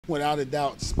without a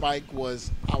doubt, Spike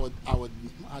was how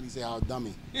do you say, our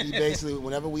dummy. He basically,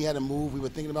 whenever we had to move, we were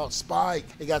thinking about Spike.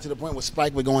 It got to the point where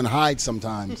Spike would go and hide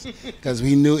sometimes because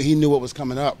he knew what was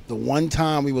coming up. The one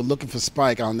time we were looking for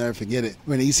Spike, I'll never forget it.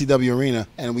 We were in the ECW arena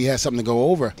and we had something to go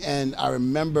over. And I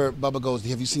remember Bubba goes,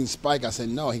 "Have you seen Spike?" I said,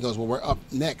 "No." He goes, "Well, we're up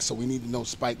next, so we need to know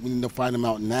Spike. We need to find him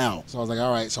out now." So I was like,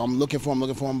 all right. So I'm looking for him.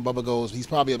 Bubba goes, "He's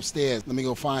probably upstairs. Let me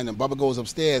go find him." Bubba goes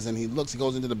upstairs and he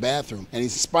goes into the bathroom and he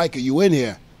says, "Spike, are you in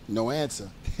here?" No answer.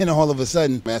 And all of a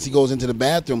sudden, as he goes into the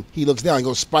bathroom, he looks down. He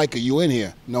goes, "Spike, are you in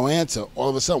here?" No answer. All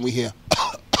of a sudden, we hear,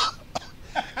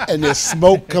 and there's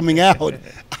smoke coming out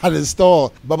of the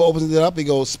stall. Bubba opens it up. He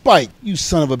goes, "Spike, you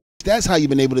son of a bitch. That's how you've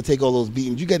been able to take all those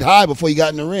beatings. You get high before you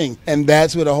got in the ring." And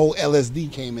that's where the whole LSD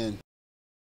came in.